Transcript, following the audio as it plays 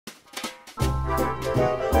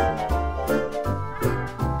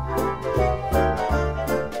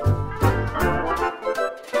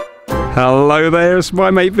Hello there, it's my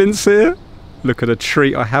mate Vince here. Look at a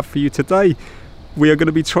treat I have for you today. We are going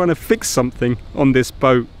to be trying to fix something on this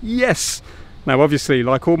boat. Yes! Now obviously,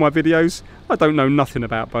 like all my videos, I don't know nothing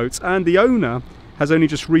about boats, and the owner has only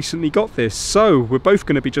just recently got this, so we're both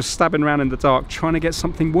going to be just stabbing around in the dark trying to get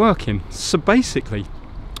something working. So basically,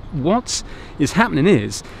 what is happening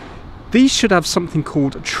is, these should have something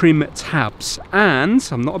called trim tabs, and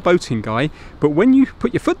I'm not a boating guy, but when you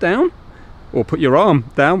put your foot down, or put your arm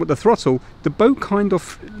down with the throttle, the boat kind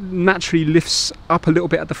of naturally lifts up a little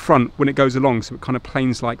bit at the front when it goes along, so it kind of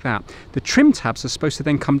planes like that. The trim tabs are supposed to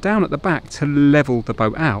then come down at the back to level the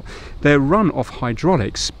boat out. They're run off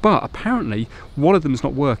hydraulics, but apparently one of them's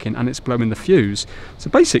not working and it's blowing the fuse. So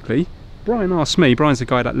basically, Brian asked me, Brian's the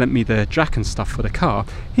guy that lent me the jack and stuff for the car,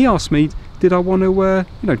 he asked me, did I want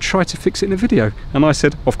to, try to fix it in a video? And I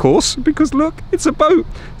said, of course, because look, it's a boat.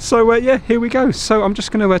 So yeah, here we go. So I'm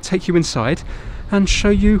just going to take you inside and show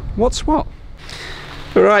you what's what.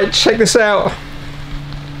 All right, check this out.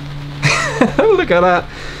 Look at that.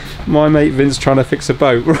 My mate Vince trying to fix a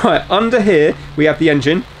boat. Right, under here, we have the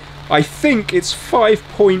engine. I think it's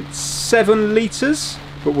 5.7 litres,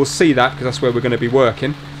 but we'll see that because that's where we're going to be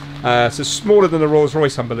working. So smaller than the Rolls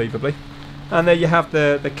Royce, unbelievably. And there you have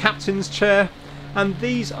the captain's chair, and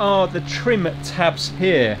these are the trim tabs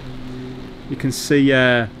here. You can see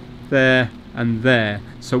there and there.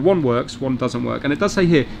 So one works, one doesn't work. And it does say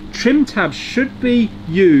here, trim tabs should be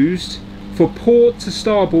used for port to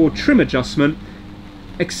starboard trim adjustment.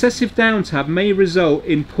 Excessive down tab may result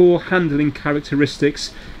in poor handling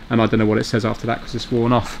characteristics. And I don't know what it says after that because it's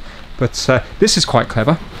worn off. But this is quite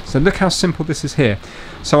clever. So look how simple this is here.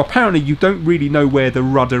 So apparently you don't really know where the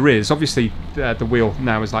rudder is. Obviously the wheel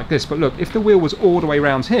now is like this, but look, if the wheel was all the way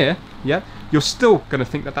around here, yeah, you're still going to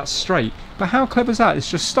think that that's straight. But how clever is that? It's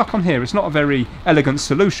just stuck on here. It's not a very elegant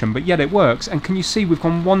solution, but yet it works. And can you see we've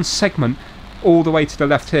gone one segment all the way to the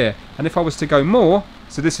left here? And if I was to go more,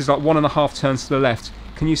 so this is like 1.5 turns to the left,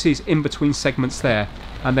 can you see it's in between segments there?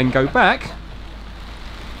 And then go back,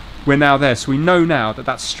 we're now there. So we know now that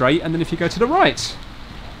that's straight. And then if you go to the right,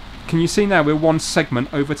 can you see now we're one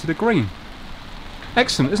segment over to the green?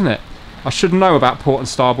 Excellent, isn't it? I should know about port and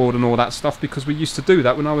starboard and all that stuff because we used to do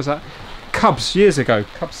that when I was at Cubs years ago.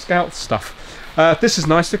 Cub Scout stuff. This is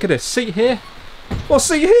nice, look at this. Seat here. Well,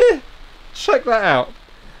 seat here. Check that out.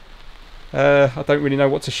 I don't really know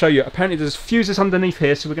what to show you. Apparently there's fuses underneath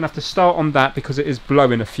here, so we're going to have to start on that because it is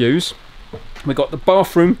blowing a fuse. We've got the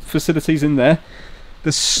bathroom facilities in there.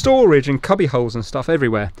 There's storage and cubby holes and stuff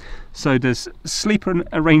everywhere. So there's sleeper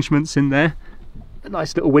arrangements in there. A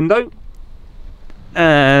nice little window.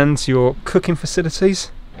 And your cooking facilities.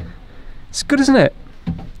 It's good, isn't it?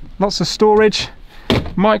 Lots of storage.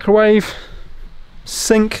 Microwave.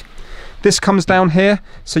 Sink. This comes down here,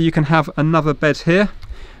 so you can have another bed here.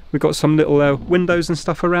 We've got some little windows and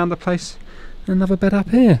stuff around the place. Another bed up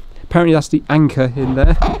here. Apparently that's the anchor in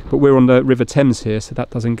there. But we're on the River Thames here, so that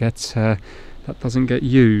doesn't get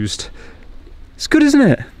used. It's good, isn't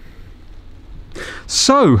it?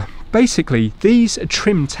 So basically these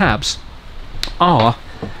trim tabs are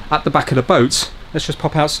at the back of the boat. Let's just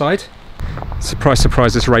pop outside. Surprise,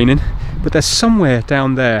 surprise, it's raining. But they're somewhere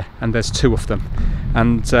down there, and there's two of them.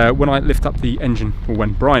 And when I lift up the engine, or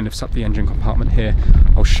when Brian lifts up the engine compartment here,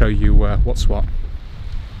 I'll show you what's what.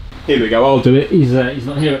 Here we go, I'll do it. He's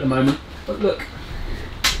not here at the moment. But look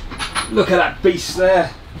at that beast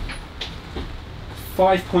there.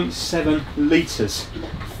 5.7 litres.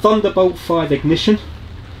 Thunderbolt 5 ignition.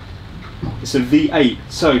 It's a V8,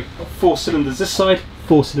 so 4 cylinders this side,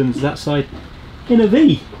 4 cylinders that side, in a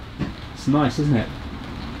V. It's nice, isn't it?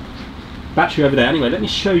 Battery over there. Anyway, let me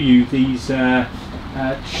show you these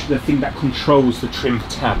the thing that controls the trim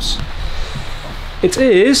tabs. It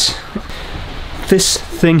is this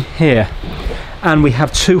thing here, and we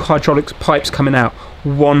have two hydraulic pipes coming out,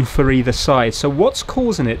 one for either side. So what's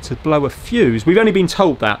causing it to blow a fuse? We've only been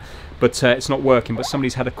told that, but it's not working. But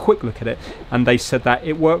somebody's had a quick look at it, and they said that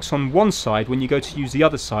it works on one side. When you go to use the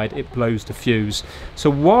other side, it blows the fuse. So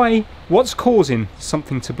what's causing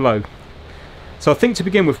something to blow? So I think to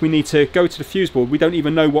begin with, we need to go to the fuse board. We don't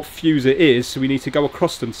even know what fuse it is, so we need to go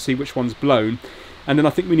across them to see which one's blown. And then I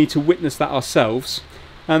think we need to witness that ourselves,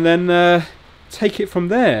 and then take it from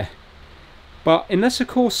there. But unless, of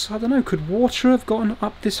course, I don't know, could water have gotten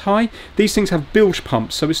up this high? These things have bilge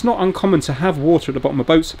pumps, so it's not uncommon to have water at the bottom of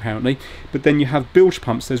boats, apparently. But then you have bilge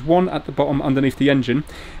pumps. There's one at the bottom underneath the engine,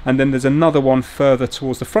 and then there's another one further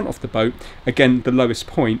towards the front of the boat, again, the lowest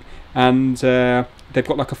point. And they've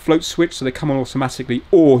got like a float switch, so they come on automatically,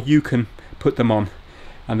 or you can put them on.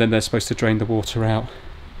 and then they're supposed to drain the water out.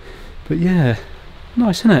 But yeah,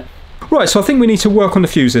 nice, isn't it? Right, so I think we need to work on the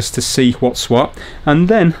fuses to see what's what, and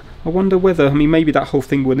then I wonder whether, I mean, maybe that whole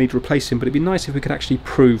thing will need replacing, but it'd be nice if we could actually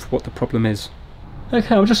prove what the problem is.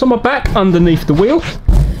 Okay, I'm just on my back underneath the wheel,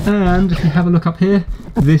 and if you have a look up here,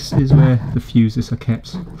 this is where the fuses are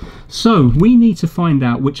kept. So we need to find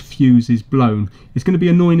out which fuse is blown. It's going to be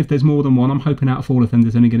annoying if there's more than one. I'm hoping out of all of them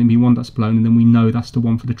there's only going to be one that's blown, and then we know that's the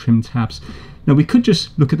one for the trim tabs. Now we could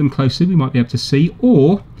just look at them closely, we might be able to see,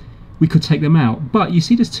 or we could take them out. But you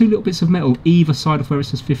see there's two little bits of metal either side of where it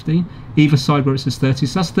says 15, either side where it says 30,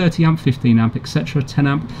 so that's 30 amp, 15 amp, etc, 10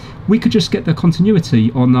 amp. We could just get the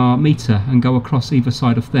continuity on our meter and go across either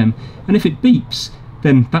side of them, and if it beeps,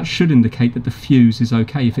 then that should indicate that the fuse is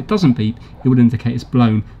okay. If it doesn't beep, it would indicate it's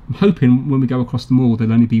blown. I'm hoping when we go across them all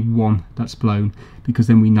there'll only be one that's blown, because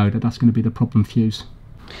then we know that that's going to be the problem fuse.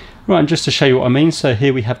 Right, and just to show you what I mean, so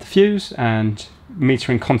here we have the fuse and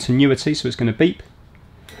meter in continuity, so it's going to beep.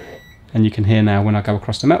 And you can hear now when I go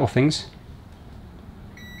across the metal things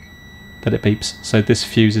that it beeps. So this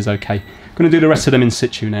fuse is okay. I'm going to do the rest of them in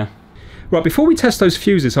situ now. Right, before we test those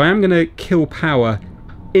fuses, I am going to kill power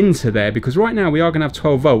into there, because right now we are going to have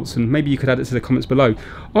 12 volts, and maybe you could add it to the comments below.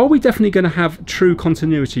 Are we definitely going to have true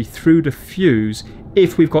continuity through the fuse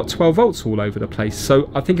if we've got 12 volts all over the place? So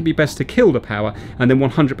I think it'd be best to kill the power, and then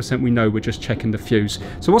 100% we know we're just checking the fuse.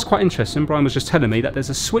 So what's quite interesting, Brian was just telling me that there's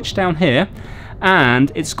a switch down here, and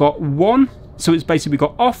it's got one. So it's basically, we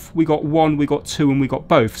got off, we got one, we got two, and we got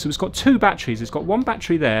both. So it's got two batteries. It's got one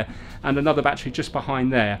battery there and another battery just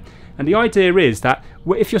behind there. And the idea is that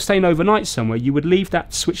if you're staying overnight somewhere, you would leave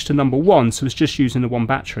that switch to number 1, so it's just using the one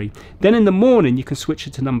battery. Then in the morning you can switch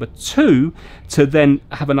it to number 2 to then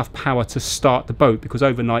have enough power to start the boat, because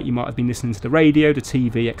overnight you might have been listening to the radio, the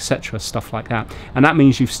TV, etc, stuff like that. And that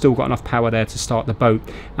means you've still got enough power there to start the boat.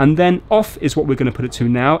 And then off is what we're going to put it to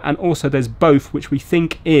now, and also there's both, which we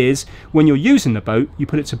think is when you're using the boat, you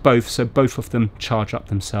put it to both, so both of them charge up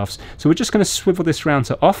themselves. So we're just going to swivel this round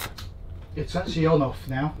to off. It's actually on off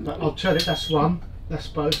now. I'll turn it, that's one, that's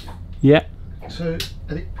both. Yeah. Two,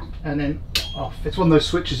 and then off. It's one of those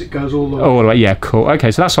switches that goes all the way. Oh, yeah, cool. Okay,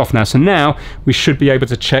 so that's off now. So now we should be able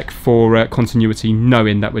to check for continuity,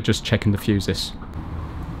 knowing that we're just checking the fuses.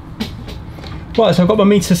 Right, so I've got my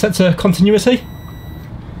meter set to continuity,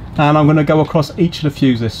 and I'm going to go across each of the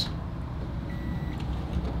fuses.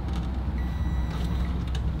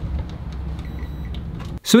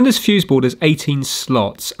 So in this fuse board there's 18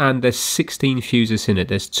 slots and there's 16 fuses in it.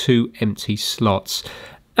 There's 2 empty slots.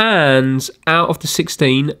 And out of the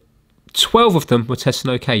 16, 12 of them were testing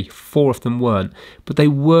okay, 4 of them weren't. But they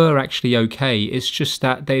were actually okay. It's just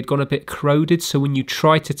that they had gone a bit corroded, so when you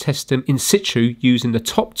try to test them in situ using the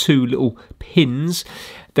top 2 little pins,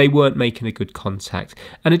 they weren't making a good contact.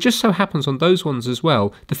 And it just so happens on those ones as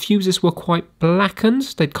well, the fuses were quite blackened.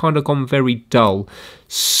 They'd kind of gone very dull.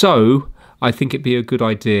 So I think it'd be a good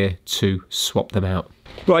idea to swap them out.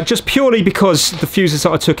 Right, just purely because the fuses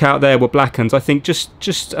that I took out there were blackened, I think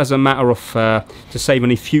just as a matter of to save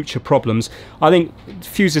any future problems, I think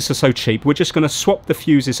fuses are so cheap, we're just going to swap the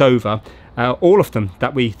fuses over, all of them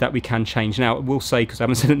that we can change. Now, I will say, because I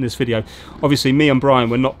haven't said it in this video, obviously me and Brian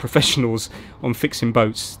were not professionals on fixing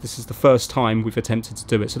boats. This is the first time we've attempted to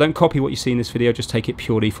do it, so don't copy what you see in this video, just take it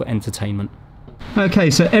purely for entertainment. Okay,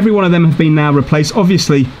 so every one of them have been now replaced.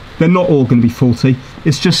 Obviously, they're not all going to be faulty.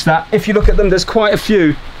 It's just that if you look at them, there's quite a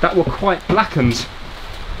few that were quite blackened.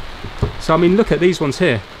 So, I mean, look at these ones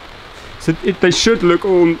here. So they should look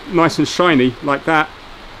all nice and shiny like that.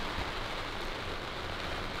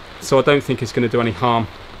 So I don't think it's going to do any harm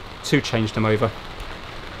to change them over.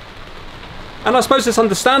 And I suppose it's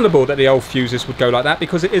understandable that the old fuses would go like that,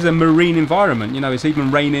 because it is a marine environment. You know, it's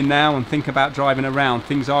even raining now, and think about driving around.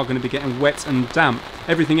 Things are going to be getting wet and damp.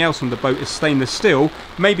 Everything else on the boat is stainless steel.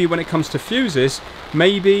 Maybe when it comes to fuses,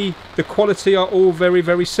 maybe the quality are all very,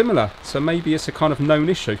 very similar. So maybe it's a kind of known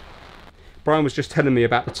issue. Brian was just telling me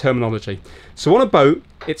about the terminology. So on a boat,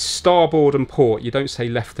 it's starboard and port. You don't say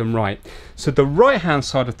left and right. So the right-hand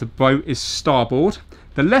side of the boat is starboard.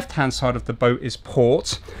 The left-hand side of the boat is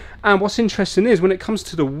port. And what's interesting is when it comes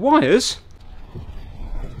to the wires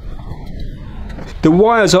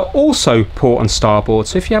are also port and starboard.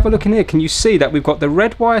 So if you have a look in here, can you see that we've got the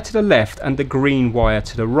red wire to the left and the green wire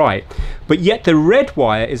to the right? But yet the red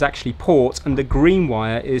wire is actually port and the green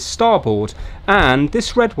wire is starboard. And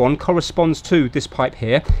this red one corresponds to this pipe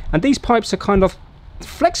here. And these pipes are kind of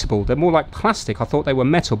flexible. They're more like plastic. I thought they were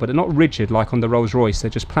metal, but they're not rigid like on the Rolls-Royce. They're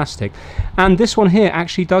just plastic. And this one here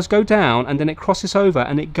actually does go down, and then it crosses over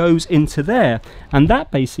and it goes into there. And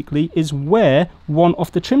that basically is where one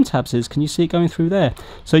of the trim tabs is. Can you see it going through there?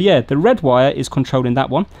 So yeah, the red wire is controlling that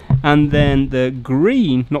one, and then the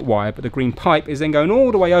green, not wire, but the green pipe is then going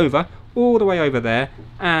all the way over there,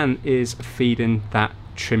 and is feeding that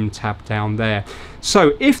trim tab down there.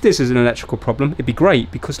 So if this is an electrical problem, it'd be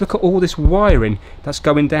great, because look at all this wiring that's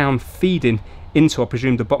going down, feeding into, I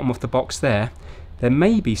presume, the bottom of the box there. There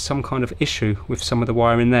may be some kind of issue with some of the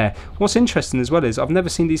wiring there. What's interesting as well is I've never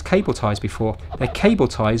seen these cable ties before. They're cable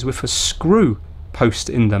ties with a screw post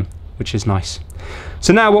in them, which is nice.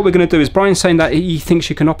 So now what we're going to do is, Brian's saying that he thinks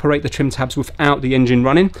you can operate the trim tabs without the engine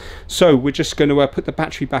running. So we're just going to put the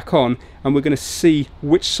battery back on, and we're going to see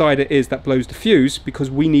which side it is that blows the fuse,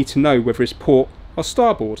 because we need to know whether it's port or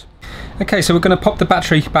starboard. Okay, so we're going to pop the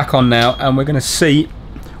battery back on now, and we're going to see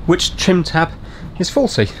which trim tab is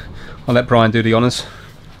faulty. I'll let Brian do the honours.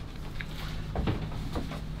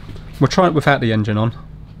 We'll try it without the engine on.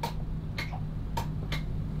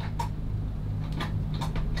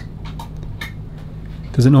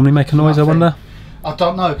 Does it normally make a noise, I wonder? I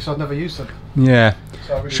don't know, because I've never used them. Yeah.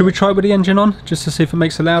 So really, should we try it with the engine on, just to see if it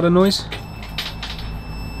makes a louder noise?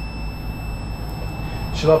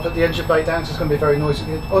 Should I put the engine bay down, so it's going to be very noisy?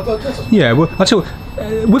 Oh, that doesn't. Yeah, well, I'll tell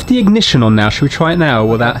you, with the ignition on now, should we try it now, or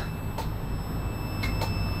will that...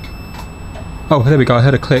 Oh, there we go, I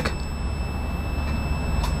heard a click.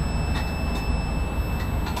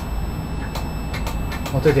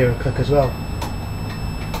 I did hear a click as well.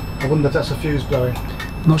 I wonder if that's a fuse blowing.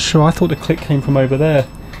 Not sure, I thought the click came from over there.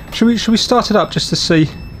 Should we start it up just to see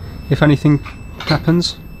if anything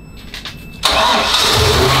happens?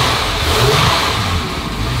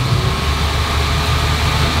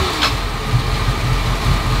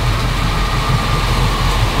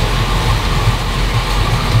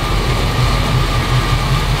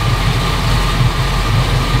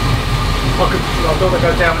 I don't want to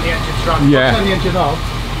go down when the engine's running. Yeah. If I turn the engine off,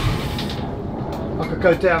 I could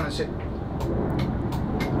go down and sit.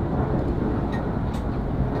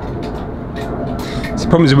 The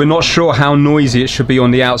problem is we're not sure how noisy it should be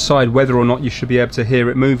on the outside, whether or not you should be able to hear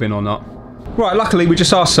it moving or not. Right, luckily we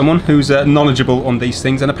just asked someone who's knowledgeable on these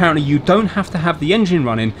things, and apparently you don't have to have the engine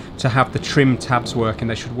running to have the trim tabs working.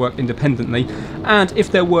 They should work independently, and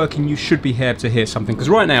if they're working you should be able to hear something, because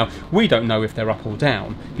right now we don't know if they're up or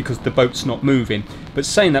down because the boat's not moving. But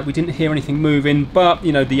saying that, we didn't hear anything moving, but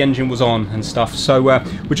you know, the engine was on and stuff, so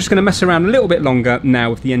we're just going to mess around a little bit longer now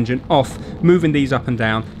with the engine off, moving these up and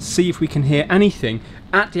down, see if we can hear anything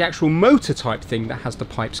at the actual motor type thing that has the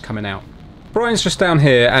pipes coming out. Brian's just down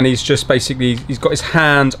here, and he's just basically, he's got his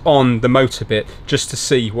hand on the motor bit just to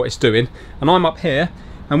see what it's doing, and I'm up here,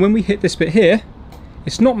 and when we hit this bit here,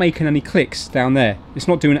 it's not making any clicks down there. It's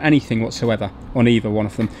not doing anything whatsoever on either one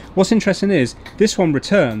of them. What's interesting is this one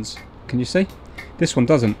returns. Can you see? This one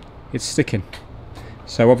doesn't. It's sticking.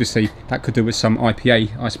 So obviously that could do with some IPA,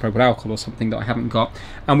 isopropyl alcohol, or something that I haven't got.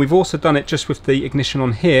 And we've also done it just with the ignition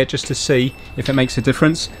on here, just to see if it makes a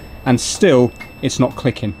difference, and still it's not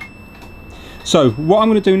clicking. So what I'm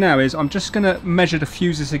going to do now is I'm just going to measure the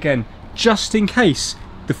fuses again, just in case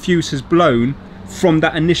the fuse has blown from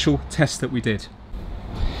that initial test that we did.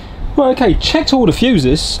 Well, okay, checked all the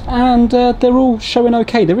fuses, and they're all showing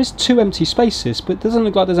okay. There is 2 empty spaces, but it doesn't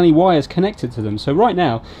look like there's any wires connected to them. So right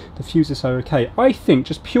now the fuses are okay. I think,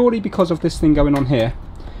 just purely because of this thing going on here,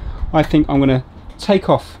 I think I'm going to take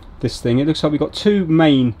off this thing. It looks like we've got 2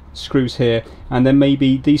 main screws here, and then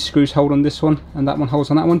maybe these screws hold on this one and that one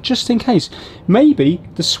holds on that one, just in case. Maybe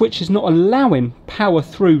the switch is not allowing power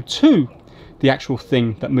through to the actual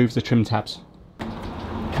thing that moves the trim tabs.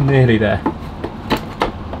 Nearly there.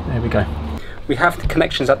 There we go. We have the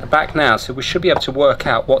connections at the back now, so we should be able to work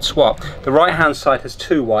out what's what. The right hand side has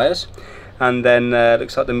 2 wires, and then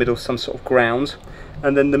looks like the middle some sort of ground.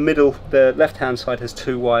 And then the left hand side has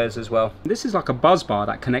 2 wires as well. This is like a buzz bar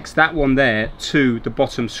that connects that one there to the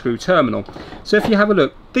bottom screw terminal. So if you have a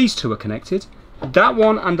look, these 2 are connected, that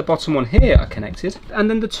one and the bottom one here are connected, and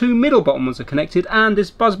then the 2 middle bottom ones are connected, and this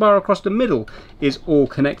buzz bar across the middle is all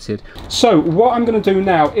connected. So what I'm going to do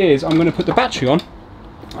now is I'm going to put the battery on,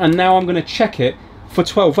 and now I'm going to check it for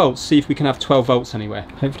 12 volts, see if we can have 12 volts anywhere.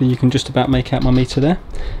 Hopefully you can just about make out my meter there.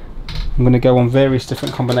 I'm going to go on various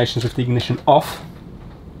different combinations with the ignition off.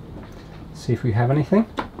 See if we have anything.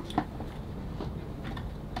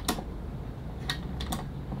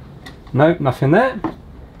 No, nothing there.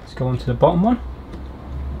 Let's go on to the bottom one.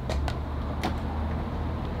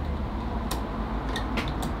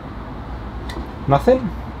 Nothing.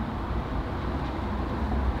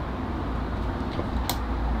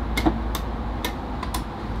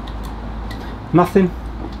 Nothing.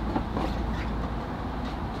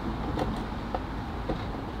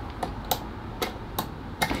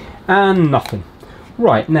 And nothing.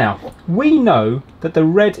 Right, now, we know that the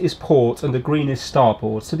red is port and the green is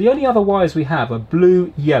starboard, so the only other wires we have are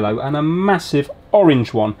blue, yellow and a massive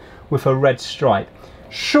orange one with a red stripe.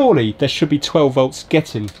 Surely there should be 12 volts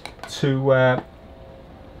getting to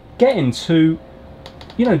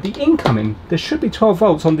you know, the incoming. There should be 12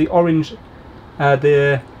 volts on the orange,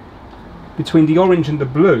 between the orange and the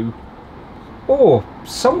blue, or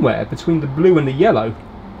somewhere between the blue and the yellow,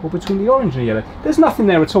 or between the orange and the yellow. There's nothing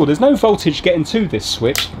there at all. There's no voltage getting to this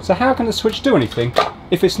switch. So how can the switch do anything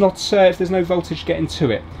if it's not if there's no voltage getting to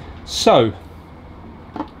it? So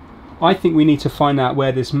I think we need to find out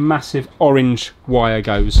where this massive orange wire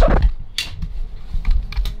goes.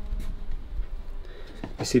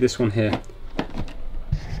 You see this one here?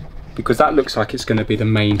 Because that looks like it's going to be the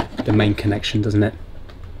main connection, doesn't it?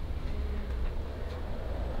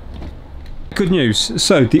 Good news.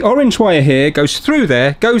 So the orange wire here goes through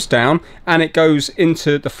there, goes down, and it goes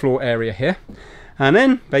into the floor area here. And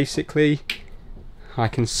then basically I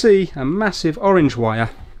can see a massive orange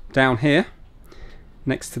wire down here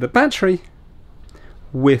next to the battery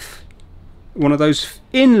with one of those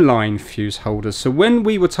inline fuse holders. So when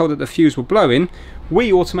we were told that the fuse were blowing,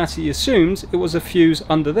 we automatically assumed it was a fuse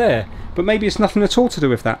under there, but maybe it's nothing at all to do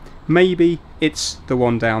with that. Maybe it's the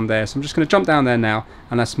one down there. So I'm just going to jump down there now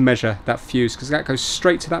and let's measure that fuse, because that goes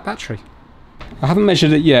straight to that battery. I haven't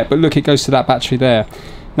measured it yet, but look, it goes to that battery there.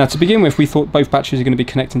 Now to begin with, we thought both batteries are going to be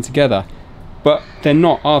connecting together, but they're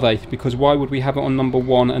not, are they? Because why would we have it on number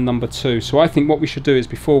 1 and number 2? So I think what we should do is,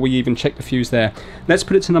 before we even check the fuse there, let's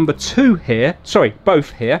put it to number 2 here, sorry,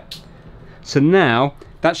 both here. So now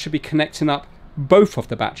that should be connecting up both of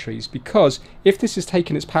the batteries, because if this is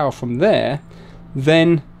taking its power from there,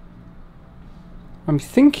 then I'm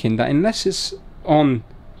thinking that unless it's on,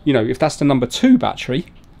 you know, if that's the number 2 battery,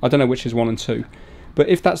 I don't know which is 1 and 2, but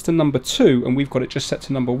if that's the number 2 and we've got it just set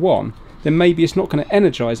to number 1, then maybe it's not going to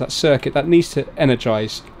energize that circuit. That needs to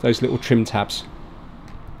energize those little trim tabs.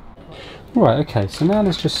 Right, okay, so now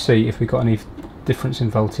let's just see if we've got any difference in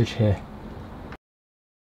voltage here.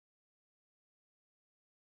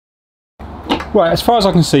 Right, as far as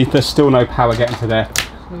I can see, there's still no power getting to there.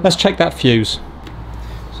 Let's check that fuse.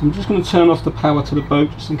 So I'm just going to turn off the power to the boat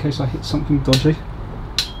just in case I hit something dodgy.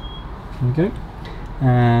 There we go.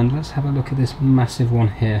 And let's have a look at this massive one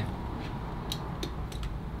here.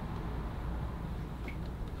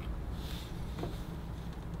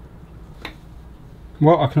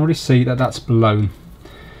 Well, I can already see that that's blown.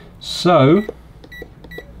 So,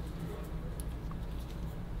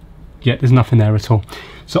 yeah, there's nothing there at all.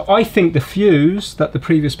 So I think the fuse that the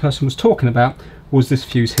previous person was talking about was this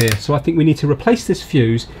fuse here. So I think we need to replace this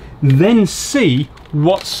fuse, then see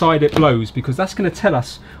what side it blows, because that's going to tell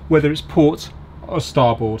us whether it's port or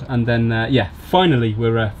starboard. And then, yeah, finally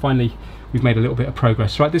we've made a little bit of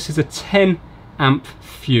progress. Right, this is a 10 amp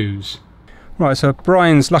fuse. Right, so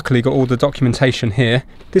Brian's luckily got all the documentation here.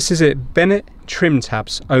 This is it, Bennett Trim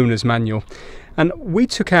Tabs owner's manual. And we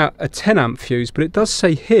took out a 10 amp fuse, but it does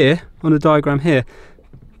say here on the diagram here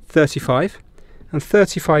 35, and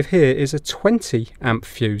 35 here is a 20 amp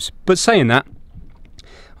fuse. But saying that,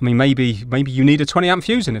 I mean, maybe you need a 20 amp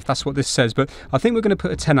fuse in if that's what this says, but I think we're going to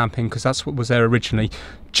put a 10 amp in because that's what was there originally,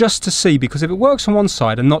 just to see, because if it works on one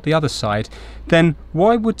side and not the other side, then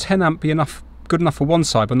why would 10 amp be good enough for one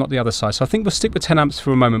side but not the other side? So I think we'll stick with 10 amps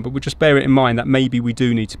for a moment, but we'll just bear it in mind that maybe we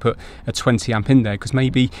do need to put a 20 amp in there, because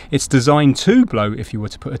maybe it's designed to blow if you were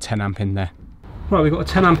to put a 10 amp in there. Right, we've got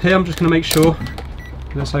a 10 amp here. I'm just going to make sure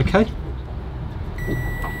that's okay.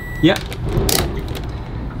 Yep.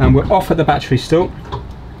 And we're off at the battery still.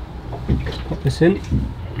 Let's pop this in.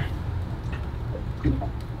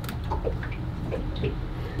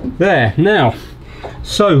 There, now,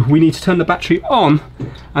 so we need to turn the battery on,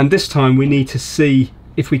 and this time we need to see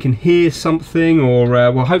if we can hear something, or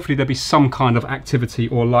well, hopefully there'll be some kind of activity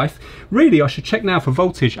or life. Really, I should check now for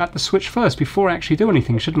voltage at the switch first before I actually do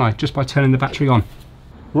anything, shouldn't I? Just by turning the battery on.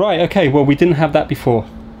 Right, okay, well, we didn't have that before.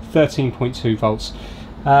 13.2 volts.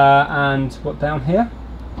 And what down here?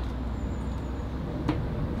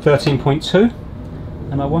 13.2.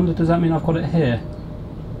 And I wonder, does that mean I've got it here?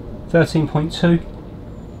 13.2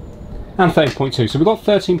 and 13.2. So we've got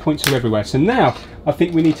 13.2 everywhere. So now I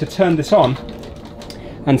think we need to turn this on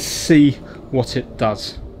and see what it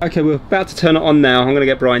does. Okay, we're about to turn it on now. I'm going to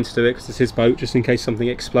get Brian to do it because it's his boat, just in case something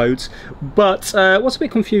explodes. But what's a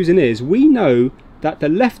bit confusing is we know that the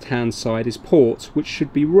left hand side is port, which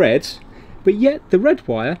should be red, but yet the red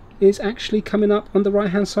wire is actually coming up on the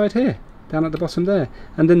right hand side here. down at the bottom there.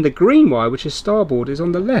 And then the green wire, which is starboard, is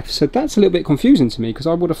on the left. So that's a little bit confusing to me, because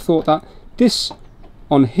I would have thought that this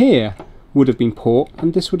on here would have been port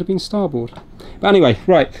and this would have been starboard. But anyway,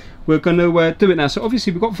 right, we're going to do it now. So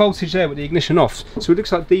obviously we've got voltage there with the ignition off, so it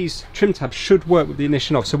looks like these trim tabs should work with the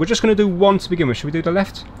ignition off. So we're just going to do one to begin with. Should we do the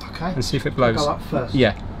left? Okay. And see if it blows. Go up first.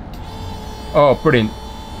 Yeah. Oh, brilliant.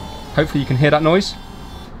 Hopefully you can hear that noise.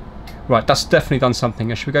 Right, that's definitely done something.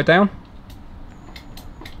 Now, should we go down?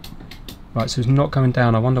 Right, so it's not going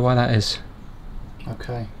down. I wonder why that is.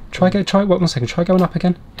 Okay. Try 1 second. Try going up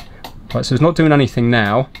again. Right, so it's not doing anything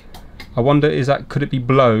now. I wonder, could it be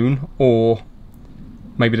blown, or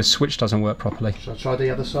maybe the switch doesn't work properly? Should I try the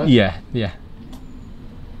other side? Yeah, yeah.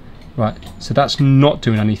 Right, so that's not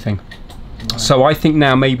doing anything. Right. So I think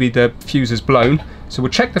now maybe the fuse is blown. So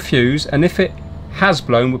we'll check the fuse, and if it has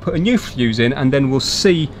blown, we'll put a new fuse in, and then we'll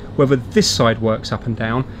see whether this side works up and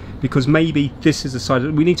down, because maybe this is the side.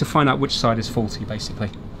 We need to find out which side is faulty, basically.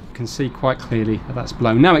 You can see quite clearly that that's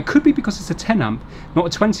blown. Now it could be because it's a 10 amp, not a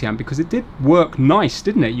 20 amp, because it did work nice,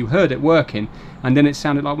 didn't it? You heard it working, and then it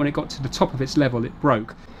sounded like when it got to the top of its level it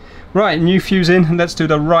broke. Right, new fuse in, and let's do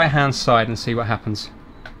the right hand side and see what happens.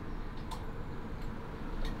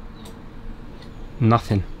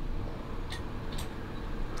 Nothing.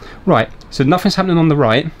 Right, so nothing's happening on the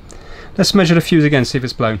right. Let's measure the fuse again, see if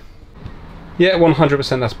it's blown. Yeah,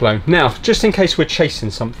 100% that's blown. Now, just in case we're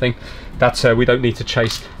chasing something that we don't need to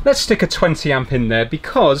chase, let's stick a 20 amp in there,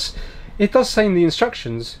 because it does say in the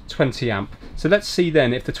instructions 20 amp. So let's see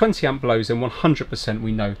then, if the 20 amp blows, then 100%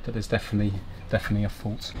 we know that there's definitely a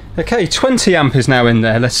fault. Okay, 20 amp is now in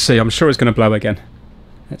there. Let's see, I'm sure it's going to blow again.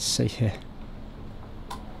 Let's see here.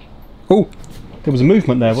 Oh, there was a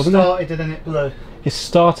movement there, wasn't there? It started, then it blew. It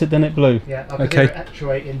started, then it blew. Yeah, I could hear it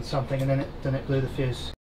actuating something, and then it blew the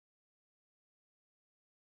fuse.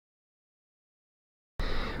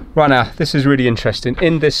 Right, now, this is really interesting.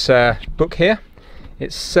 In this book here,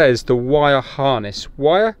 it says the wire harness,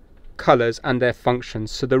 wire colours and their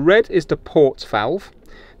functions. So the red is the port valve,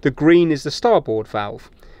 the green is the starboard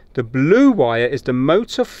valve, the blue wire is the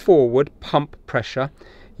motor forward pump pressure,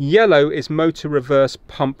 yellow is motor reverse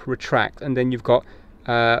pump retract, and then you've got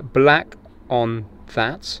black on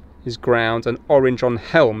that is ground, and orange on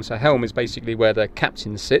helm. So helm is basically where the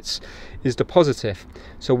captain sits, is the positive.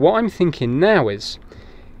 So what I'm thinking now is,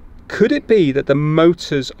 could it be that the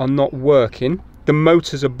motors are not working? The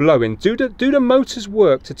motors are blowing. Do the motors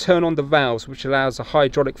work to turn on the valves, which allows the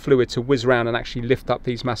hydraulic fluid to whiz around and actually lift up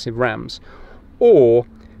these massive rams? Or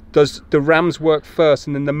does the rams work first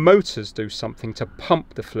and then the motors do something to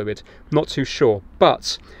pump the fluid? Not too sure.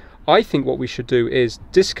 But I think what we should do is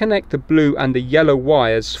disconnect the blue and the yellow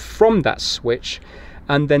wires from that switch,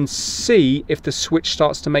 and then see if the switch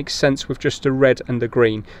starts to make sense with just the red and the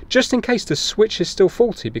green, just in case the switch is still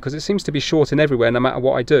faulty, because it seems to be shorting everywhere no matter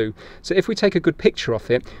what I do. So if we take a good picture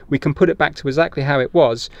of it, we can put it back to exactly how it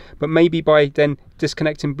was, but maybe by then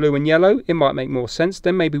disconnecting blue and yellow, it might make more sense.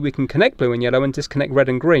 Then maybe we can connect blue and yellow and disconnect red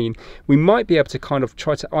and green. We might be able to kind of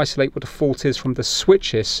try to isolate what the fault is from the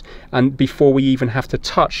switches, and before we even have to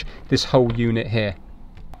touch this whole unit here.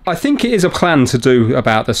 I think it is a plan to do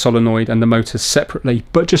about the solenoid and the motors separately,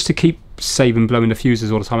 but just to keep saving blowing the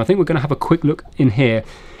fuses all the time, I think we're going to have a quick look in here,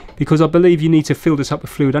 because I believe you need to fill this up with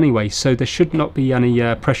fluid anyway, so there should not be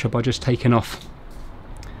any pressure by just taking off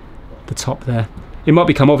the top there. It might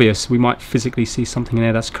become obvious. We might physically see something in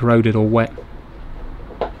there that's corroded or wet.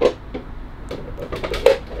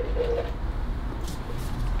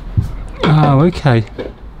 Oh, okay.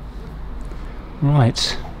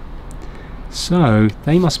 Right. So,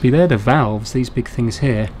 they must be there, the valves, these big things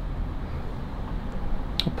here.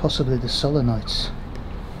 Or possibly the solenoids.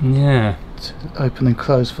 Yeah. Open and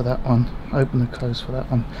close for that one. Open and close for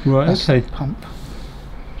that one. Right, that's okay. The pump.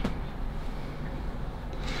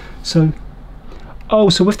 So, oh,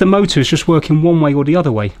 so if the motor is just working one way or the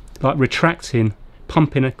other way, like retracting,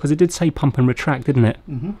 pumping it, because it did say pump and retract, didn't it?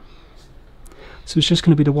 Mm-hmm. So it's just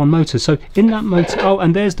going to be the one motor. So in that motor, oh,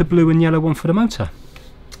 and there's the blue and yellow one for the motor.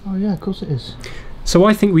 Oh yeah, of course it is. So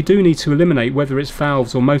I think we do need to eliminate whether it's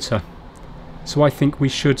valves or motor. So I think we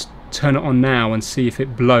should turn it on now and see if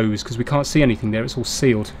it blows, because we can't see anything there, it's all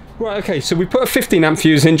sealed. Right, okay, so we put a 15 amp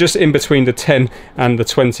fuse in just in between the 10 and the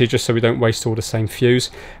 20, just so we don't waste all the same fuse.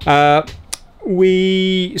 So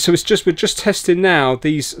we're just testing now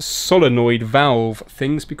these solenoid valve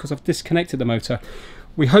things, because I've disconnected the motor.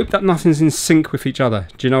 We hope that nothing's in sync with each other.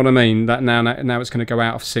 Do you know what I mean? That now it's going to go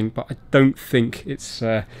out of sync, but I don't think it's.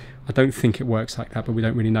 I don't think it works like that, but we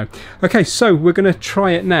don't really know. Okay, so we're going to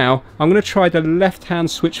try it now. I'm going to try the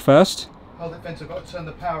left-hand switch first. Hold it, Vince. I've got to turn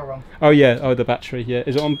the power on. Oh yeah. Oh, the battery. Yeah.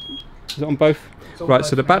 Is it on? Is it on both? It's on Right, both,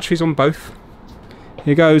 so the mate. battery's on both.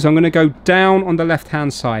 Here goes. I'm going to go down on the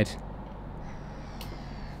left-hand side.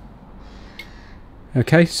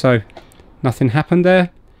 Okay, so nothing happened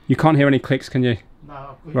there. You can't hear any clicks, can you?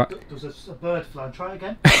 No, Right. there's a bird flying. Try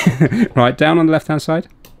again. Right, down on the left-hand side.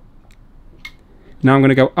 Now I'm going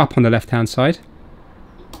to go up on the left-hand side.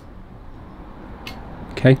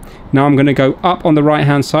 Okay, now I'm going to go up on the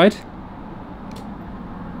right-hand side.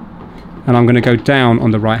 And I'm going to go down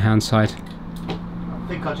on the right-hand side. I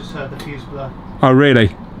think I just heard the fuse blow. Oh, really?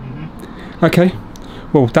 Mm-hmm. Okay.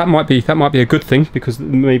 Well, that might be a good thing, because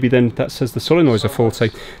maybe then that says the solenoids are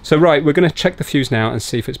faulty. So right, we're going to check the fuse now and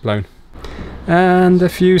see if it's blown. And the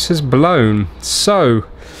fuse has blown. So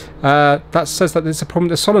that says that there's a problem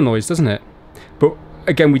with the solenoids, doesn't it? But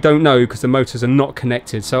again, we don't know because the motors are not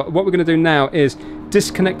connected. So what we're going to do now is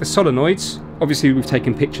disconnect the solenoids. Obviously, we've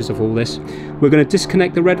taken pictures of all this. We're going to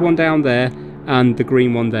disconnect the red one down there and the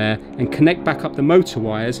green one there and connect back up the motor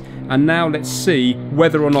wires. And now let's see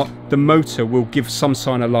whether or not the motor will give some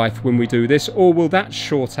sign of life when we do this, or will that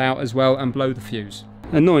short out as well and blow the fuse.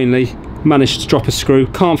 Annoyingly, managed to drop a screw,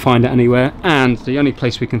 can't find it anywhere, and the only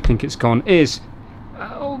place we can think it's gone is,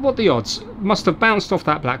 what the odds, must have bounced off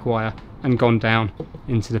that black wire and gone down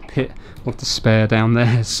into the pit of despair down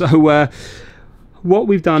there. So what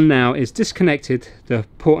we've done now is disconnected the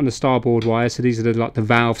port and the starboard wires, so these are like the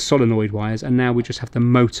valve solenoid wires, and now we just have the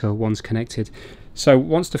motor ones connected. So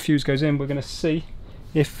once the fuse goes in, we're going to see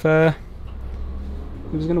if it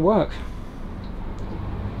was going to work.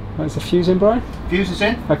 Is the fuse in, Brian? Fuse is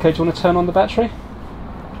in. Okay, do you want to turn on the battery?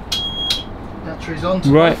 Battery's on.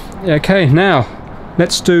 Right, okay, now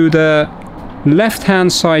let's do the left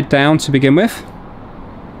hand side down to begin with.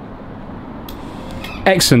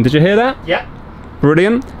 Excellent, did you hear that? Yeah.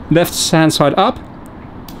 Brilliant. Left hand side up.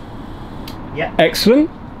 Yeah.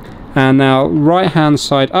 Excellent. And now right hand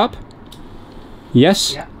side up.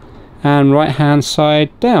 Yes. Yeah. And right hand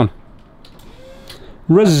side down.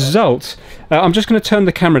 Result. I'm just going to turn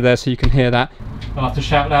the camera there so you can hear that. I'll have to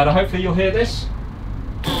shout louder. Hopefully you'll hear this.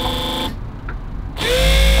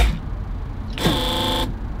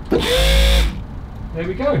 There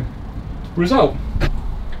we go. Result.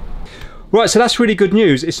 Right, so that's really good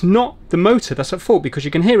news. It's not the motor that's at fault, because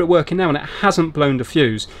you can hear it working now and it hasn't blown the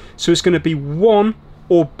fuse. So it's going to be one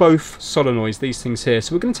or both solenoids, these things here.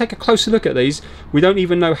 So we're going to take a closer look at these. We don't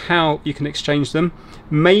even know how you can exchange them.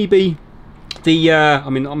 Maybe the, I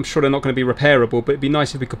mean, I'm sure they're not going to be repairable, but it'd be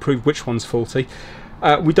nice if we could prove which one's faulty.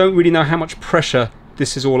 We don't really know how much pressure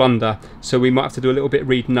this is all under, so we might have to do a little bit of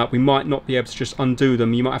reading up. We might not be able to just undo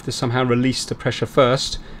them. You might have to somehow release the pressure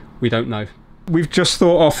first. We don't know. We've just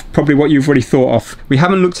thought of probably what you've already thought of. We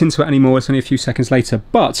haven't looked into it anymore, it's only a few seconds later,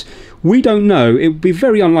 but we don't know. It would be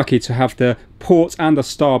very unlucky to have the port and the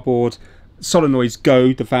starboard solenoids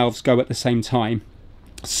go, the valves go at the same time.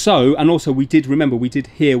 So, and also we did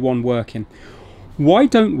hear one working. Why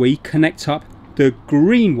don't we connect up the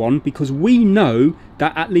green one, because we know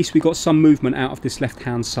that at least we got some movement out of this left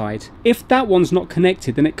hand side. If that one's not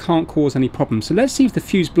connected, then it can't cause any problems. So let's see if the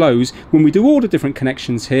fuse blows when we do all the different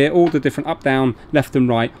connections here, all the different up, down, left and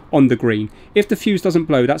right on the green. If the fuse doesn't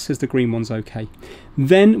blow, that says the green one's okay.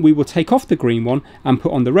 Then we will take off the green one and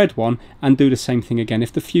put on the red one and do the same thing again.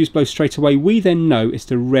 If the fuse blows straight away, we then know it's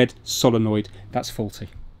the red solenoid that's faulty.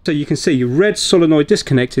 So you can see red solenoid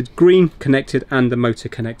disconnected, green connected, and the motor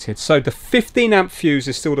connected. So the 15 amp fuse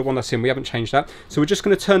is still the one that's in. We haven't changed that. So we're just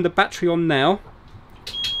going to turn the battery on now.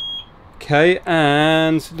 Okay,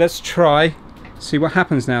 and let's try, see what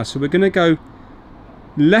happens now. So we're going to go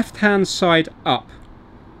left hand side up.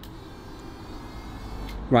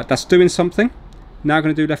 Right, that's doing something. Now we're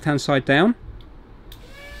going to do left hand side down.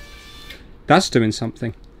 That's doing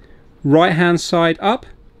something. Right hand side up.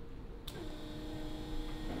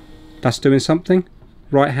 That's doing something.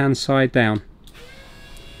 Right hand side down.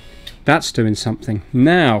 That's doing something.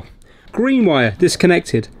 Now, green wire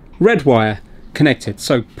disconnected, red wire connected.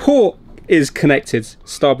 So port is connected,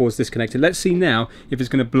 starboard's disconnected. Let's see now if it's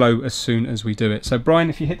going to blow as soon as we do it. So Brian,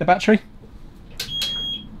 if you hit the battery.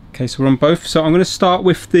 Okay, so we're on both. So I'm going to start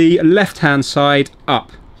with the left hand side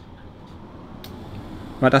up.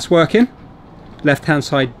 Right, that's working. Left hand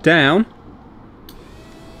side down.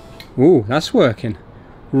 Ooh, that's working.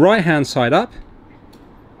 Right hand side up.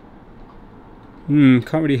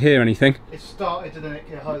 Can't really hear anything. It started and then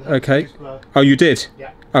it okay. Oh, you did?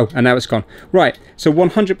 Yeah. Oh, and now it's gone. Right, so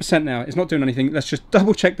 100% now. It's not doing anything. Let's just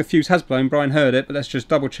double check the fuse has blown. Brian heard it, but let's just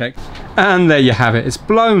double check. And there you have it. It's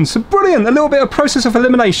blown. So brilliant. A little bit of process of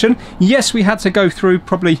elimination. Yes, we had to go through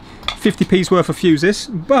probably 50p's worth of fuses,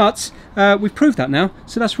 but we've proved that now.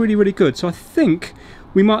 So that's really, really good. So I think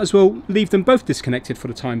we might as well leave them both disconnected for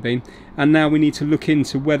the time being, and now we need to look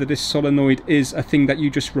into whether this solenoid is a thing that you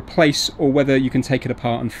just replace or whether you can take it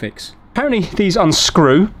apart and fix. Apparently these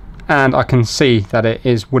unscrew, and I can see that it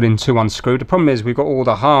is willing to unscrew. The problem is we've got all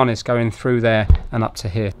the harness going through there and up to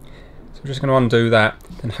here. So we're just going to undo that,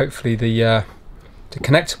 and hopefully the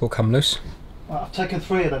connector will come loose. Well, I've taken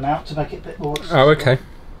 3 of them out to make it a bit more accessible. Oh, okay.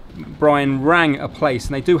 Brian rang a place,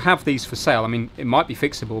 and they do have these for sale. I mean, it might be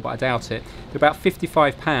fixable, but I doubt it. They're about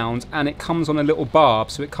 £55, and it comes on a little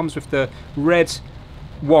barb, so it comes with the red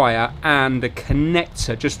wire and the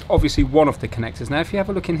connector, just obviously one of the connectors. Now, if you have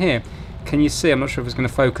a look in here, can you see? I'm not sure if it's going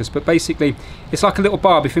to focus, but basically, it's like a little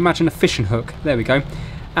barb. If you imagine a fishing hook, there we go.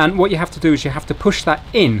 And what you have to do is you have to push that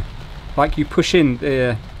in, like you push in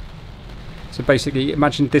the. So basically,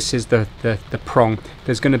 imagine this is the prong.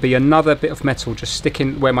 There's going to be another bit of metal just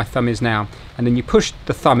sticking where my thumb is now. And then you push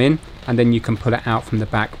the thumb in, and then you can pull it out from the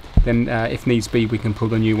back. Then, if needs be, we can pull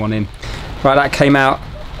the new one in. Right, that came out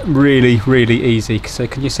really, really easy. So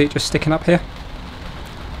can you see it just sticking up here?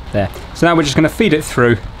 There. So now we're just going to feed it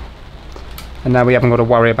through. And now we haven't got to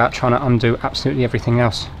worry about trying to undo absolutely everything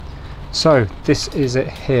else. So this is it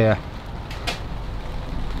here.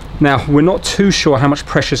 Now, we're not too sure how much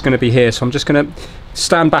pressure is going to be here, so I'm just going to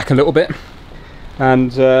stand back a little bit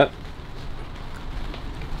and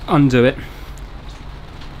undo it.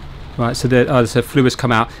 Right, so the fluid's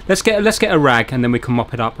come out. Let's get a rag, and then we can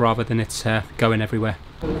mop it up rather than it's going everywhere.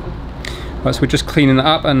 Right, so we're just cleaning it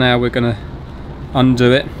up, and now we're going to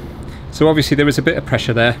undo it. So obviously there is a bit of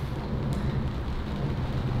pressure there.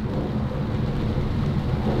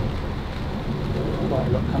 Quite a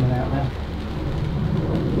lot coming out now.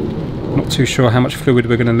 Not too sure how much fluid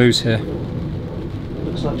we're going to lose here.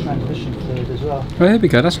 Looks like transmission fluid as well. Oh, there we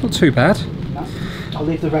go. That's not too bad. No. I'll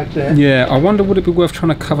leave the rag there. Yeah, I wonder would it be worth trying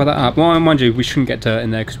to cover that up. Well, mind you, we shouldn't get dirt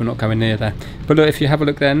in there because we're not going near there. But look, if you have a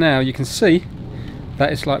look there now, you can see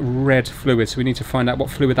that it's like red fluid. So we need to find out what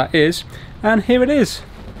fluid that is. And here it is.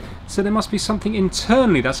 So there must be something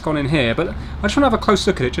internally that's gone in here. But I just want to have a close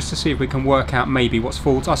look at it just to see if we can work out maybe what's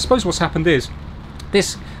fault. I suppose what's happened is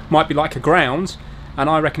this might be like a ground, and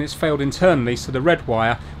I reckon it's failed internally, so the red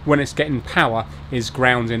wire, when it's getting power, is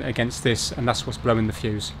grounding against this, and that's what's blowing the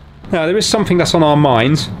fuse. Now, there is something that's on our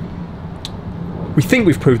mind. We think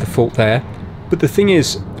we've proved the fault there, but the thing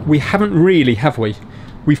is, we haven't really, have we?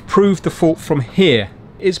 We've proved the fault from here.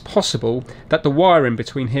 It is possible that the wiring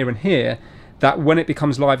between here and here, that when it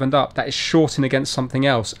becomes livened up, that is shorting against something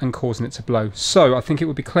else and causing it to blow. So I think it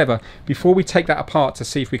would be clever, before we take that apart to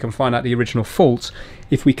see if we can find out the original fault,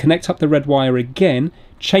 if we connect up the red wire again,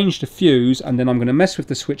 change the fuse, and then I'm going to mess with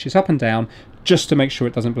the switches up and down just to make sure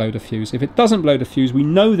it doesn't blow the fuse. If it doesn't blow the fuse, we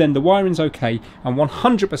know then the wiring's okay, and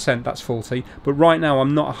 100% that's faulty, but right now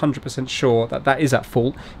I'm not 100% sure that that is at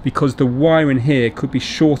fault, because the wiring here could be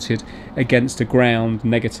shorted against a ground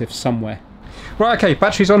negative somewhere. Right, okay,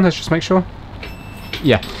 battery's on, let's just make sure.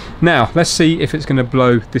 Yeah, now let's see if it's going to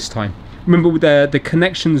blow this time. Remember, the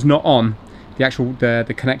connection's not on the actual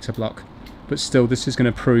the connector block, but still this is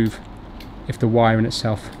going to prove if the wiring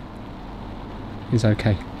itself is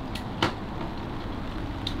okay.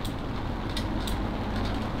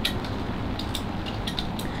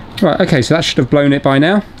 Right, okay, so that should have blown it by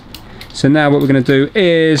now. So now what we're going to do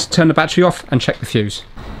is turn the battery off and check the fuse.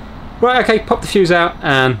 Right, okay, pop the fuse out,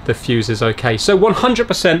 and the fuse is okay. So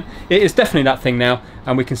 100% it is definitely that thing now,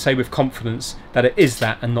 and we can say with confidence that it is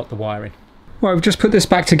that and not the wiring. Right, we've just put this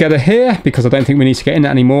back together here because I don't think we need to get in it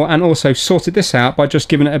anymore, and also sorted this out by just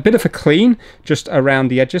giving it a bit of a clean just around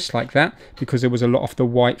the edges like that, because there was a lot of the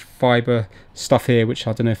white fibre stuff here, which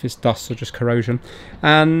I don't know if it's dust or just corrosion.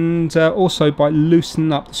 And also by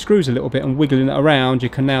loosening up the screws a little bit and wiggling it around, you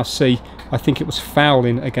can now see, I think it was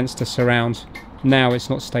fouling against the surround. Now it's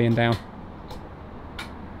not staying down.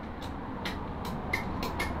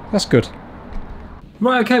 That's good.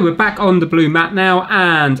 Right, okay, we're back on the blue mat now,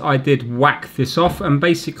 and I did whack this off, and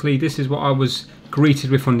basically this is what I was greeted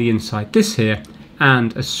with on the inside. This here,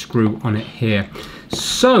 and a screw on it here.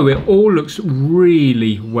 So it all looks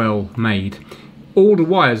really well made. All the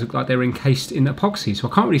wires look like they're encased in epoxy, so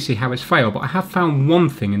I can't really see how it's failed, but I have found one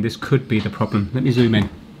thing, and this could be the problem. Let me zoom in.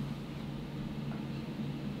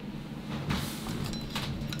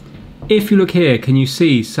 If you look here, can you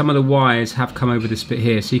see some of the wires have come over this bit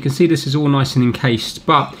here? So you can see this is all nice and encased,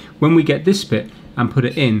 but when we get this bit and put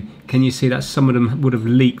it in, can you see that some of them would have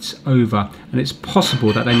leaked over? And it's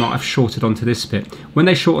possible that they might have shorted onto this bit. When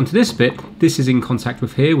they short onto this bit, this is in contact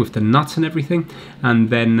with here, with the nut and everything, and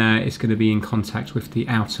then it's going to be in contact with the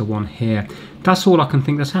outer one here. That's all I can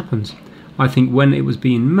think that's happened. I think when it was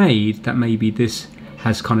being made, that maybe this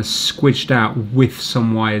has kind of squidged out with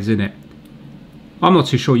some wires in it. I'm not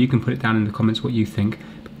too sure. You can put it down in the comments what you think.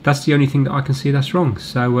 That's the only thing that I can see that's wrong.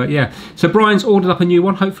 So yeah, so Brian's ordered up a new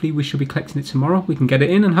one. Hopefully we should be collecting it tomorrow. We can get it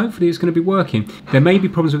in and hopefully it's going to be working. There may be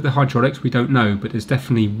problems with the hydraulics, we don't know, but there's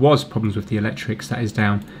definitely was problems with the electrics. That is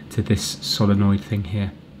down to this solenoid thing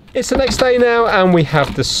here. It's the next day now and we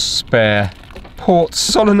have the spare port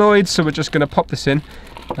solenoid, so we're just going to pop this in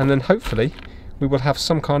and then hopefully we will have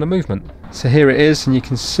some kind of movement. So here it is, and you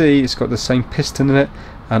can see it's got the same piston in it,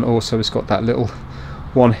 and also it's got that little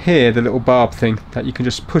one here, the little barb thing that you can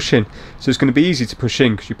just push in. So it's going to be easy to push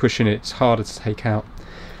in because you push in it, it's harder to take out.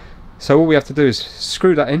 So all we have to do is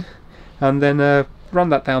screw that in and then run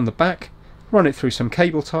that down the back, run it through some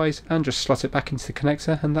cable ties and just slot it back into the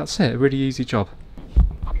connector, and that's it. A really easy job.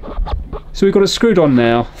 So we've got it screwed on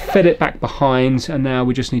now, fed it back behind, and now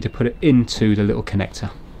we just need to put it into the little connector.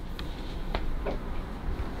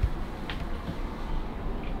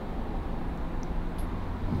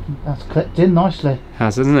 That's clipped in nicely.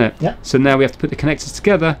 Has, isn't it? Yeah. So now we have to put the connectors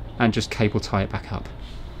together and just cable tie it back up.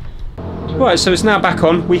 Right, so it's now back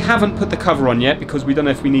on. We haven't put the cover on yet because we don't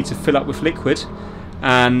know if we need to fill up with liquid.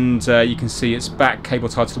 And you can see it's back cable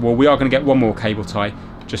tied to the wall. We are going to get one more cable tie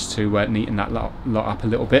just to neaten that lot up a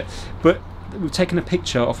little bit. But we've taken a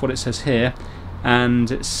picture of what it says here,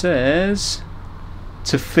 and it says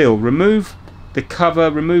to fill, remove the cover,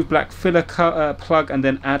 remove black filler plug, and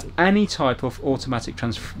then add any type of automatic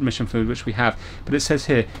transmission fluid, which we have. But it says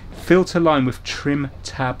here, filter line with trim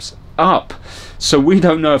tabs up. So we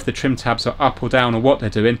don't know if the trim tabs are up or down or what they're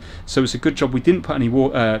doing. So it's a good job we didn't put any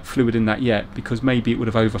fluid in that yet, because maybe it would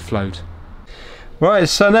have overflowed. Right,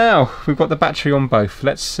 so now we've got the battery on both.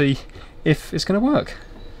 Let's see if it's going to work.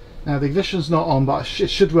 Now the ignition's not on, but it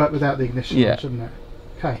should work without the ignition on, shouldn't it?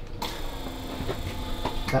 Okay.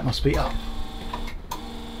 That must be up.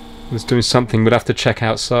 It's doing something. We'll have to check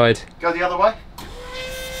outside. Go the other way.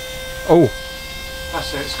 Oh.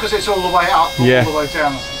 That's it. It's because it's all the way up, not all the way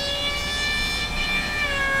down.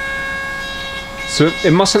 So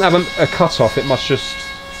it mustn't have a cut off. It must just.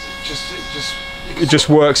 It just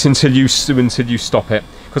works until you stop it.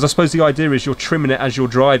 Because I suppose the idea is you're trimming it as you're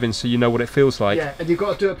driving, so you know what it feels like. Yeah, and you've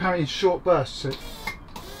got to do it apparently in short bursts. So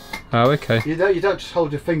oh, okay. You don't just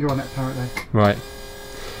hold your finger on it apparently. Right.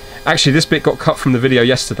 Actually, this bit got cut from the video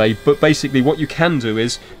yesterday, but basically what you can do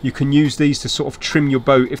is you can use these to sort of trim your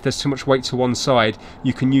boat. If there's too much weight to one side,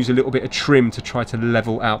 you can use a little bit of trim to try to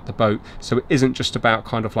level out the boat. So it isn't just about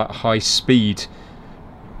kind of like high speed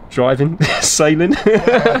driving, sailing,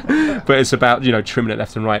 but it's about, you know, trimming it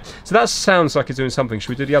left and right. So that sounds like it's doing something. Should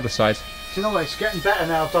we do the other side? Do you know what? It's getting better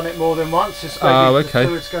now. I've done it more than once. It's oh, okay. The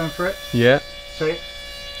fluid's going for it. Yeah. See?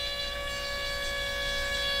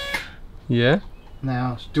 Yeah.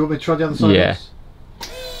 Now, do you want me to try the other side? Yeah.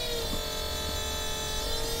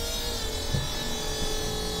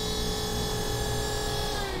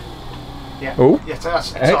 Yeah. Oh. Yeah, so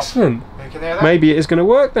that's excellent. You can hear that? Maybe it is going to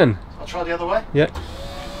work then. I'll try the other way. Yeah.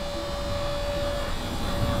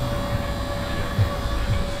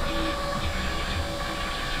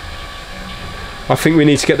 I think we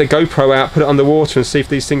need to get the GoPro out, put it underwater and see if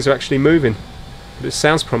these things are actually moving. But it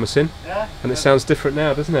sounds promising. Yeah. And it sounds different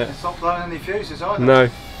now, doesn't it? It's not blowing any fuses either. No.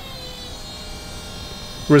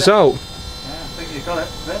 Result. Yeah, I think you've got it,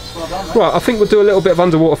 Vince. Well done, mate. Right, I think we'll do a little bit of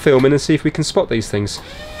underwater filming and see if we can spot these things.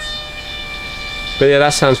 But yeah, that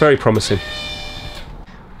sounds very promising.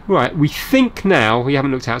 Right, we think now, we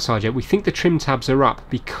haven't looked outside yet, we think the trim tabs are up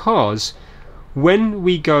because when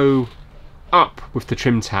we go up with the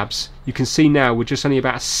trim tabs, you can see now we're just only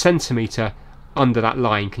about 1 centimetre under that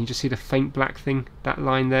line. Can you just see the faint black thing, that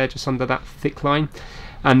line there, just under that thick line?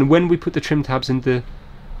 And when we put the trim tabs in the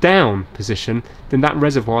down position, then that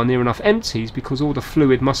reservoir near enough empties because all the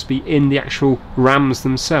fluid must be in the actual rams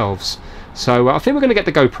themselves. So I think we're going to get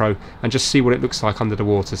the GoPro and just see what it looks like under the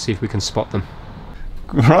water, see if we can spot them.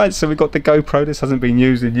 Right, so we've got the GoPro. This hasn't been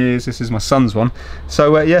used in years. This is my son's one.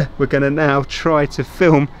 So yeah, we're going to now try to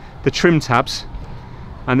film the trim tabs,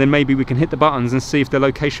 and then maybe we can hit the buttons and see if the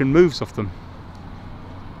location moves off them.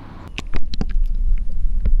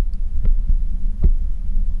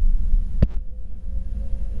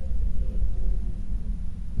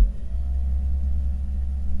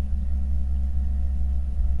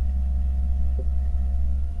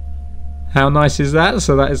 How nice is that?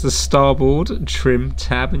 So that is the starboard trim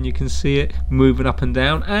tab, and you can see it moving up and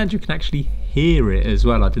down, and you can actually hear it as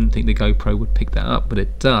well. I didn't think the GoPro would pick that up, but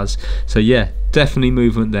it does. So yeah, definitely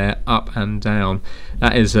movement there, up and down.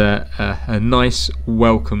 That is a nice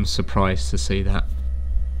welcome surprise to see that.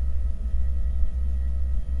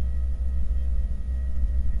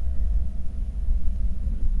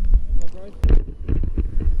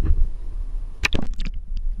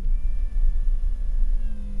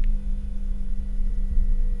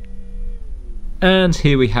 And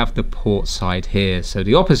here we have the port side here, so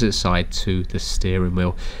the opposite side to the steering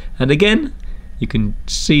wheel. And again, you can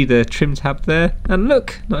see the trim tab there, and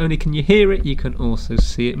look, not only can you hear it, you can also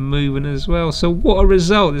see it moving as well. So what a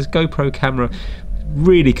result. This GoPro camera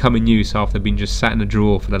really come in use after being just sat in a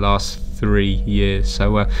drawer for the last 3 years.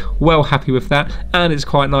 So well happy with that, and it's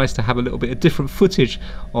quite nice to have a little bit of different footage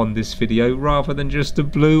on this video rather than just a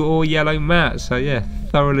blue or yellow mat. So yeah,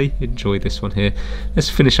 thoroughly enjoyed this one here. Let's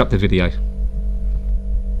finish up the video.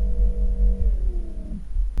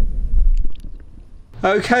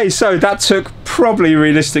 Okay, so that took probably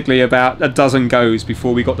realistically about a dozen goes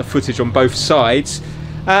before we got the footage on both sides,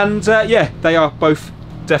 and yeah, they are both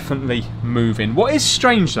definitely moving. What is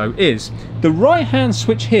strange though is the right hand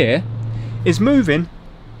switch here is moving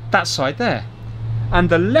that side there, and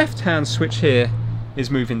the left hand switch here is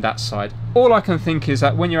moving that side. All I can think is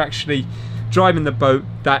that when you're actually driving the boat,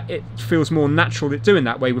 that it feels more natural it doing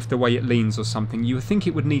that way with the way it leans or something. You would think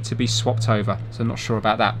it would need to be swapped over, so not sure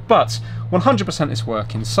about that, but 100% it's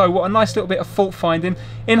working. So what a nice little bit of fault finding.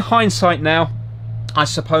 In hindsight now, I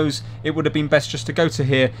suppose it would have been best just to go to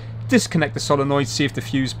here, disconnect the solenoid, see if the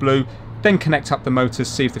fuse blew, then connect up the motors,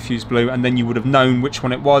 see if the fuse blew, and then you would have known which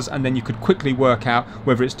one it was, and then you could quickly work out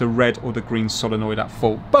whether it's the red or the green solenoid at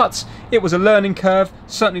fault. But it was a learning curve,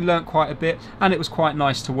 certainly learnt quite a bit, and it was quite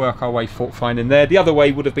nice to work our way fault finding there. The other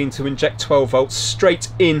way would have been to inject 12 volts straight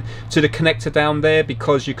in to the connector down there,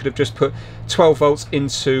 because you could have just put 12 volts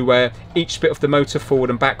into each bit of the motor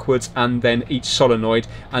forward and backwards, and then each solenoid,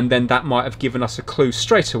 and then that might have given us a clue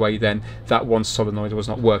straight away then that one solenoid was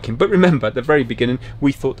not working. But remember, at the very beginning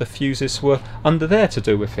we thought the fuses were under there to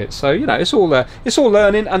do with it. So you know, it's all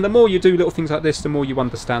learning, and the more you do little things like this, the more you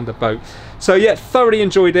understand the boat. So yeah, thoroughly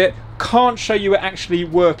enjoyed it. Can't show you it actually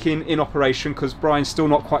working in operation because Brian's still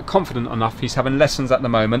not quite confident enough. He's having lessons at the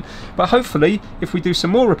moment, but hopefully if we do some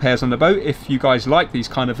more repairs on the boat, if you guys like these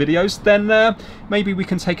kind of videos, then maybe we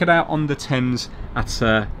can take it out on the Thames at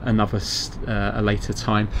a later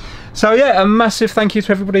time. So yeah, a massive thank you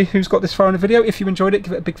to everybody who's got this far in the video. If you enjoyed it,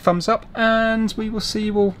 give it a big thumbs up, and we will see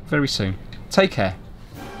you all very soon. Take care.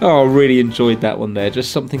 Oh, I really enjoyed that one there.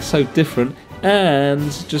 Just something so different, and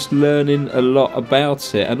just learning a lot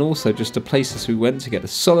about it, and also just the places we went to get the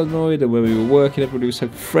solenoid, and where we were working, everybody was so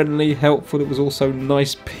friendly, helpful. It was also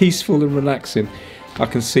nice, peaceful and relaxing. I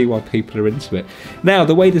can see why people are into it. Now,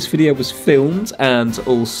 the way this video was filmed, and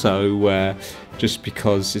also just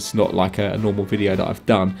because it's not like a normal video that I've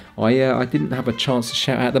done, I didn't have a chance to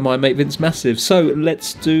shout out the My Mate Vince Massive, so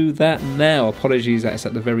let's do that now. Apologies that it's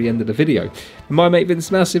at the very end of the video. The My Mate Vince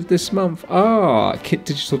Massive this month are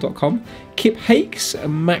kitdigital.com, Kip Hakes,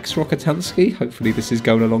 Max Rokatansky, hopefully this is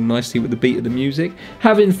going along nicely with the beat of the music,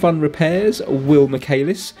 Having Fun Repairs, Will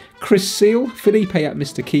Michaelis, Chris Seal, Felipe at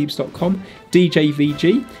MrKeebs.com, DJ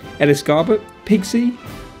VG, Ellis Garbutt, Pigsy,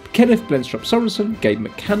 Kenneth Blenstrop Sorensen, Gabe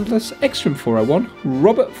McCandless, Extreme 401,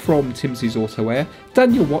 Robert from Timsey's Auto Air,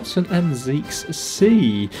 Daniel Watson and Zeke's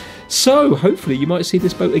C. So hopefully you might see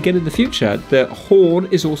this boat again in the future. The horn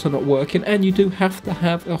is also not working, and you do have to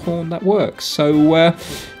have a horn that works. So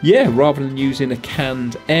yeah, rather than using a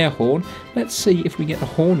canned air horn, let's see if we get the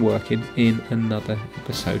horn working in another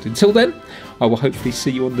episode. Until then, I will hopefully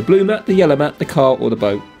see you on the blue mat, the yellow mat, the car or the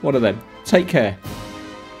boat. One of them. Take care.